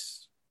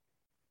 assists.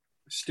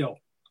 Still.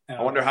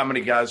 I wonder how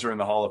many guys are in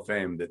the Hall of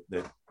Fame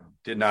that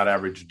did not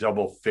average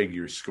double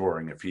figure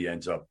scoring if he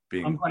ends up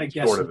being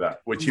sort of that,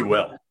 which he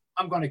will.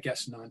 I'm going to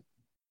guess none.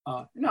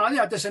 No,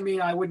 that doesn't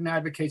mean I wouldn't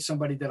advocate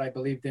somebody that I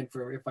believed in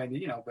for if I,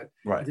 but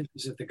right.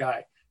 This is the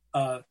guy.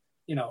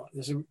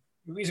 There's a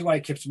reason why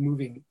he keeps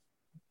moving,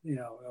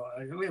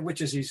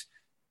 which is he's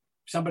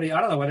somebody, I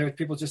don't know whether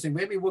people just think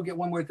maybe we'll get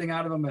one more thing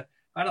out of him.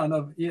 I don't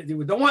know.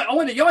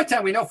 The only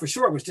time we know for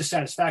sure was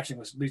dissatisfaction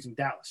was losing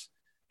Dallas.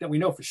 That we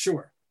know for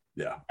sure.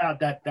 Yeah.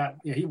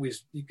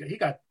 He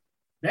got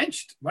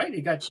benched, right?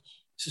 He got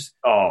just.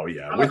 Oh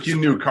yeah, which you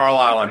knew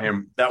Carlisle and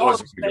him. That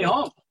wasn't stay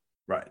home.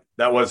 Right.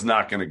 That was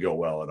not going to go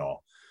well at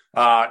all.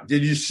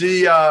 Did you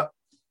see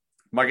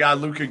my guy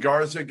Luka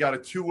Garza got a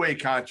 2-way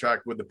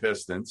contract with the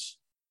Pistons?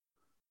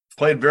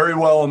 Played very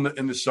well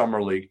in the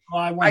summer league. Oh,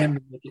 I want him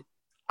to make it.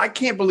 I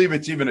can't believe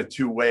it's even a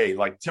 2-way.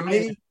 Like, to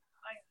me,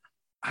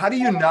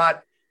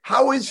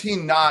 how is he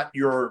not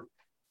your,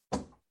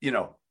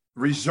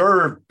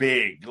 reserve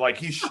big? Like,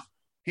 he's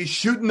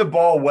shooting the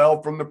ball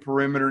well from the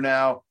perimeter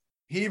now.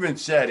 He even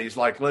said, he's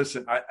like,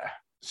 listen, I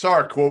saw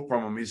a quote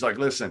from him. He's like,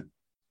 listen,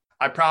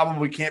 I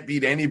probably can't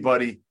beat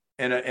anybody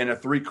in a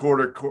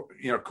 3-quarter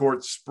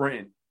court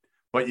sprint,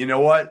 but you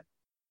know what?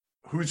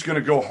 Who's going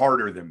to go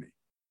harder than me?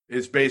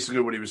 Is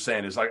basically what he was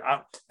saying. It's like,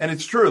 and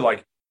it's true.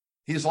 Like,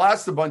 he's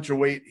lost a bunch of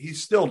weight. He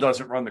still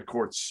doesn't run the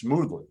court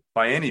smoothly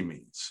by any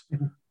means,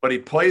 but he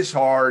plays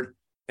hard.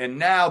 And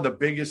now the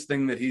biggest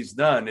thing that he's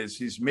done is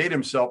he's made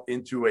himself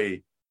into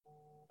a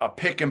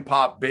pick and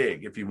pop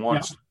big if he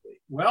wants to be.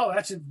 Well,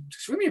 that's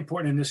extremely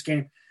important in this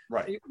game.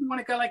 Right. You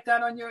want a guy like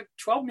that on your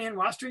 12-man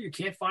roster? You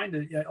can't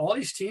find all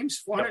these teams,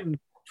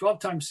 412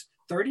 times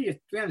 30,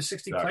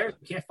 360 players.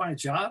 You can't find a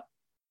job.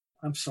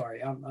 I'm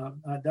sorry.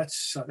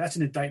 That's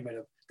an indictment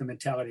of the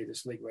mentality of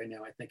this league right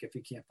now. I think if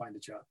he can't find a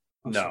job.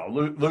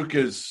 Luke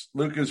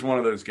is one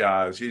of those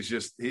guys. He's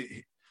just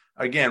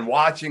again,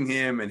 watching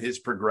him and his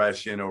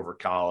progression over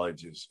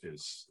college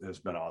has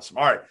been awesome.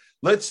 All right,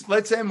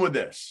 let's end with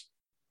this.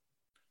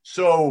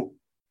 So,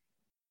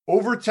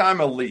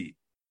 Overtime Elite.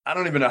 I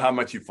don't even know how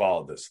much you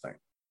followed this thing,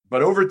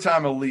 but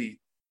Overtime Elite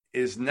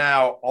is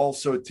now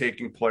also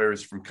taking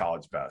players from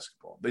college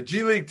basketball. The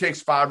G League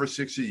takes 5 or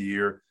 6 a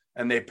year,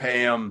 and they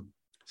pay them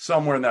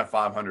somewhere in that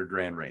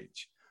 $500,000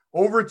 range.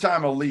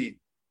 Overtime Elite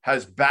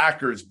has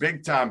backers,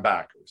 big time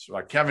backers,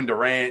 like Kevin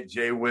Durant,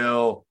 Jay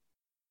Will,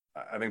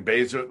 I think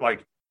Bezos,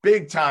 like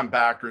big time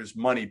backers,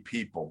 money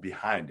people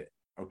behind it.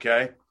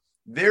 Okay.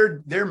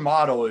 Their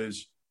motto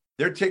is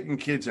they're taking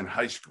kids in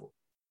high school.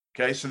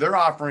 Okay. So they're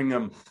offering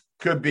them,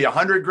 could be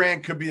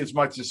 $100,000, could be as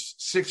much as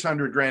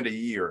 $600,000 a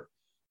year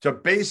to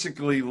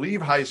basically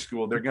leave high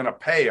school. They're going to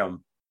pay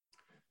them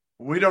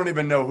We don't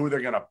even know who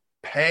they're going to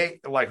pay,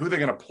 like who they're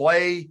going to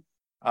play.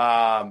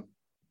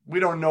 We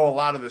don't know a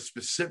lot of the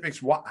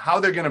specifics, how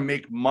they're going to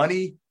make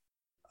money.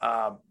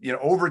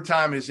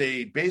 Overtime is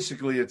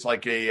it's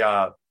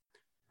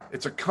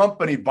a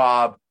company,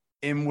 Bob,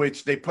 in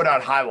which they put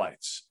out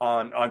highlights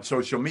on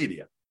social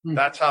media. Mm-hmm.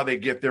 That's how they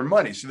get their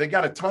money. So they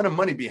got a ton of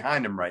money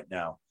behind them right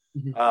now.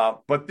 Mm-hmm.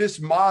 But this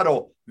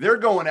model, they're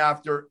going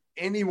after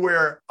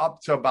anywhere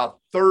up to about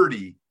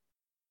 30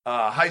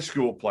 high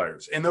school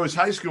players. And those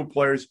high school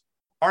players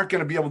aren't going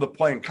to be able to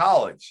play in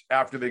college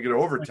after they get to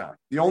overtime.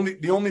 The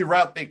only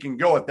route they can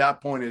go at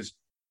that point is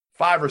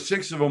 5 or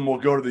 6 of them will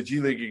go to the G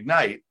League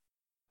Ignite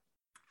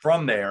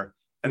from there.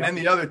 And then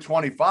the other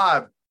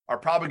 25 are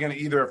probably going to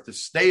either have to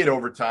stay at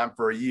overtime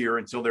for a year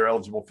until they're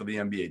eligible for the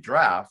NBA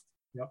draft,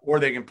 or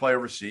they can play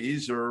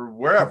overseas or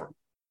wherever.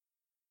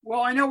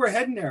 Well, I know we're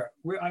heading there.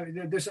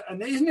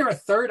 Isn't there a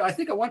third? I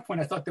think at one point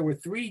I thought there were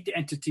 3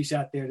 entities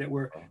out there that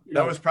were.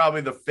 That was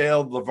probably the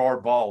failed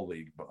LeVar Ball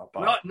League.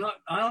 No,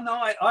 I don't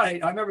know. I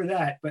remember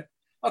that, but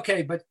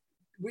okay. But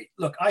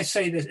I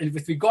say this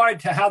with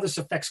regard to how this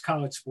affects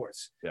college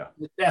sports,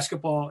 with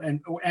basketball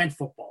and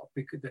football,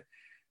 because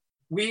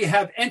we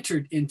have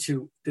entered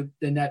into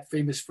that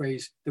famous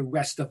phrase, the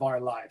rest of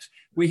our lives.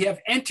 We have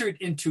entered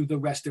into the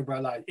rest of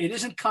our lives. It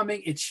isn't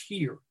coming; it's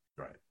here.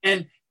 Right.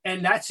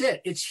 And that's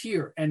it. It's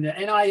here. And the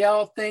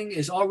NIL thing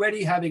is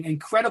already having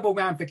incredible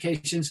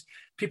ramifications.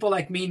 People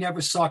like me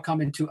never saw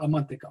coming to a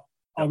month ago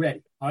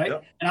already. All right.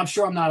 Yep. And I'm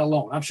sure I'm not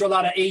alone. I'm sure a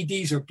lot of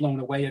ADs are blown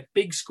away at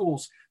big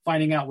schools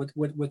finding out what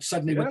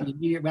the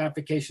immediate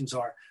ramifications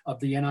are of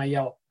the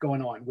NIL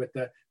going on with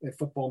the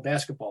football and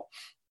basketball.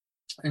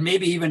 And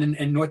maybe even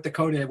in North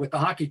Dakota with the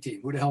hockey team.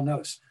 Who the hell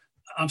knows?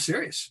 I'm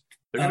serious.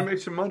 They're going to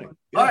make some money.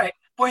 Yeah. All right.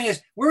 Point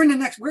is, we're in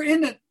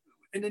the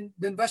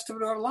rest of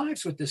our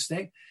lives with this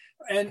thing.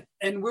 And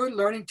we're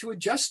learning to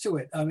adjust to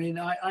it. I mean,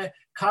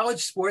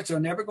 college sports are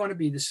never going to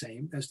be the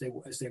same as they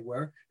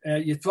were.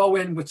 You throw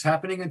in what's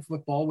happening in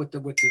football with the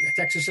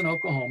Texas and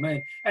Oklahoma,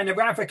 and the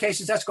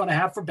ramifications that's going to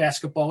have for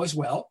basketball as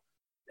well.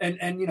 And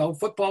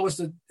football has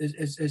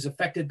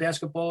affected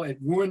basketball. It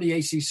ruined the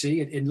ACC.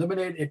 It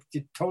eliminated.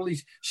 It totally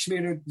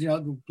smeared.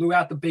 Blew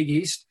out the Big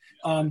East.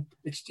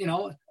 It's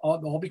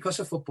all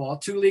because of football.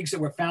 2 leagues that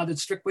were founded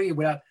strictly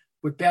with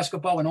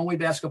basketball and only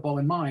basketball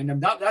in mind.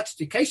 And that's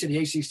the case of the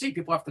ACC.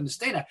 People have to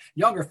understand that.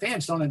 Younger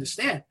fans don't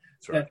understand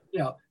that,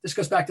 this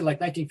goes back to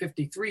like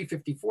 1953,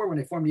 54, when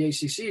they formed the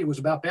ACC. It was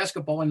about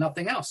basketball and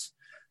nothing else.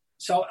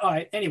 So, all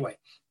right, anyway.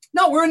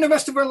 No, we're in the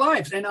rest of our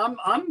lives. And I'm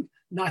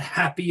not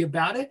happy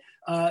about it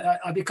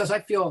because I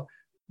feel,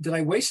 did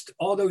I waste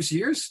all those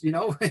years,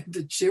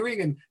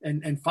 cheering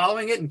and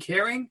following it and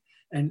caring?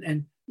 And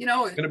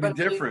it's going to be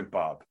different,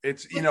 Bob.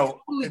 It's,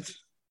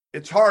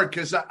 it's hard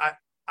because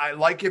I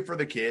like it for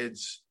the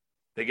kids.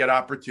 They get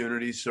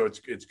opportunities, so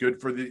it's good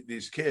for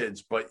these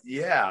kids. But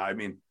now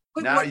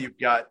you've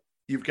got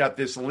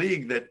this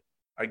league that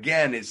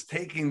again is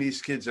taking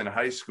these kids in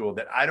high school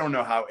that I don't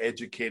know how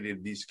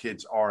educated these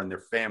kids are and their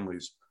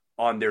families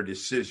on their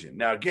decision.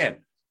 Now, again,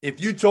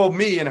 if you told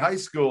me in high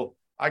school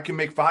I can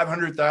make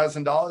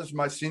 $500,000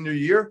 my senior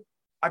year,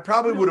 I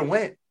probably would have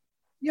went.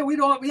 Yeah, we'd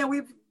all. Yeah,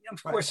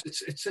 of course,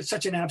 it's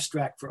such an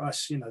abstract for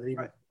us, to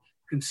even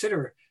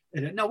consider.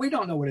 No, we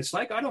don't know what it's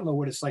like. I don't know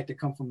what it's like to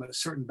come from a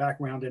certain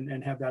background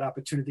and have that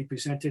opportunity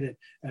presented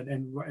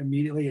and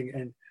immediately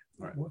and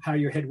how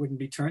your head wouldn't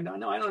be turned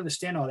on. No, I don't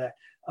understand all that.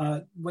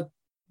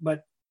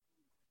 But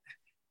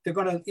they're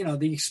going to,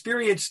 the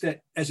experience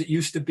that as it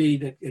used to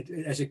be,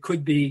 as it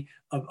could be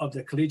of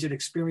the collegiate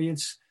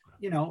experience,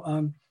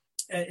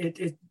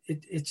 it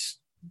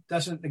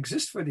doesn't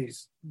exist for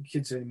these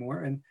kids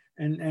anymore.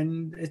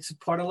 And it's a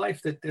part of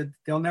life that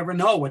they'll never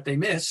know what they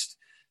missed.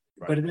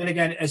 Right. But then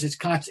again, as it's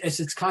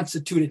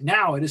constituted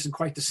now, it isn't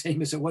quite the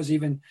same as it was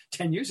even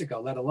 10 years ago,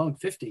 let alone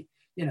 50.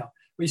 They're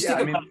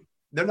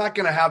not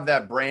going to have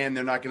that brand.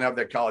 They're not going to have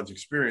that college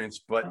experience.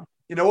 But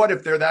you know what?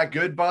 If they're that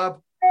good, Bob,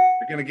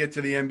 they're going to get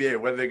to the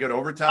NBA, whether they go to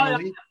overtime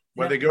elite,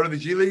 whether they go to the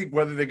G League,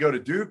 whether they go to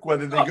Duke,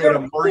 whether they go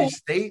to Murray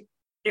State.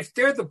 If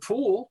they're the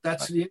pool,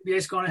 that's the NBA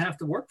is going to have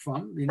to work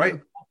from. Right.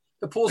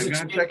 The pool's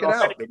going to check it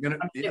out.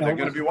 They're going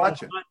to be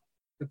watching.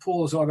 The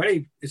pool is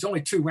it's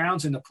only 2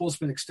 rounds and the pool's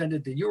been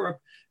extended to Europe.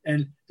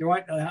 And there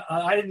aren't,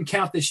 I didn't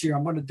count this year.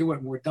 I'm going to do it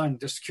when we're done.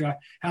 Just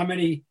how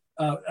many,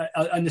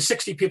 and the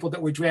 60 people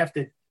that were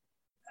drafted,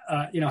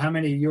 how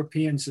many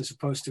Europeans as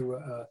opposed to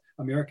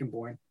American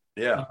born.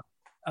 Yeah.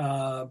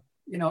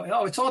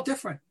 It's all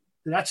different.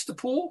 That's the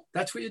pool.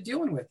 That's what you're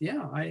dealing with.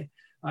 Yeah.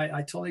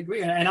 I totally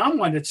agree. And I'm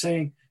one that's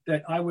saying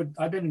that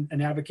I've been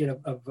an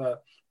advocate of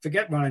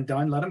forget run and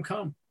done, let them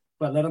come,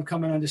 but let them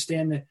come and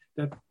understand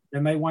that they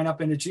may wind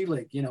up in the G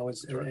League,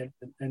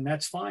 and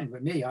that's fine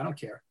with me. I don't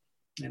care,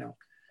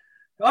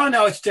 Oh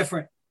no, it's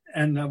different.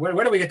 And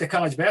where do we get to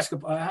college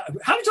basketball?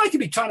 How would you like to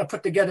be trying to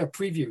put together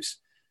previews?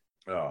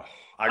 Oh,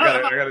 I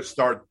got to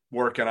start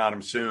working on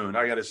them soon.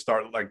 I got to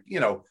start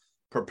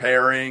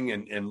preparing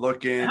and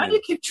looking. How do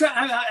you keep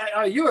track?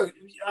 You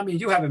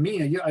have a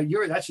meeting.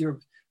 That's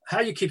your how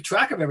you keep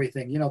track of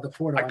everything. The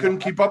portal. I couldn't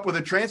keep up with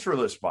the transfer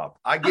list, Bob.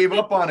 I gave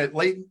up on it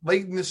late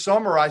in the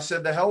summer. I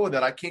said the hell with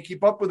it. I can't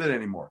keep up with it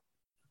anymore.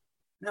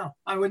 No,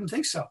 I wouldn't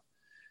think so.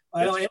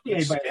 I don't think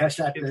anybody has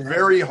that. It's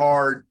very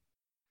hard.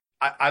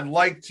 I'd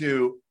like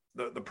to,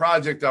 the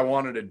project I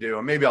wanted to do,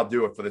 and maybe I'll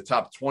do it for the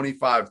top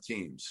 25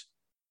 teams.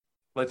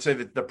 Let's say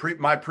that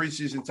my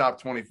preseason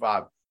top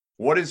 25,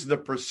 what is the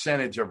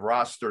percentage of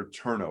roster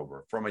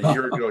turnover from a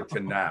year ago to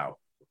now?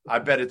 I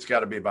bet it's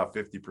got to be about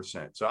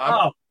 50%.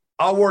 So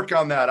I'll work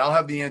on that. I'll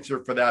have the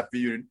answer for that for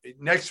you.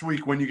 Next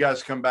week when you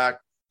guys come back,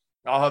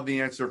 I'll have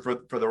the answer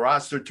for the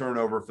roster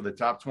turnover for the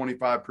top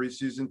 25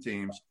 preseason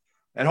teams.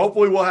 And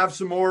hopefully we'll have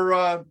some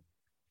more,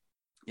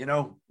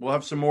 we'll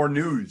have some more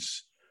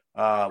news.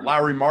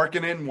 Larry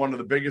Markkinen, one of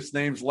the biggest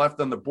names left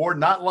on the board.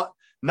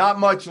 Not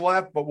much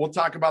left, but we'll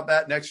talk about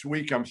that next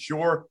week, I'm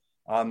sure,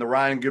 on the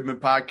Ryan Goodman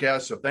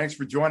podcast. So thanks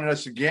for joining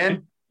us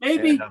again.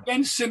 Maybe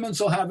Ben Simmons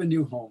will have a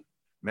new home.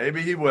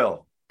 Maybe he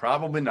will.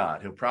 Probably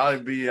not. He'll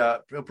probably be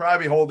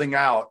holding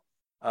out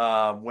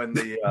when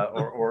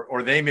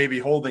or they may be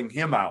holding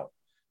him out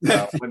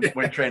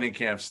when training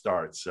camp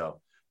starts.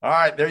 So, all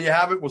right, there you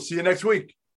have it. We'll see you next week.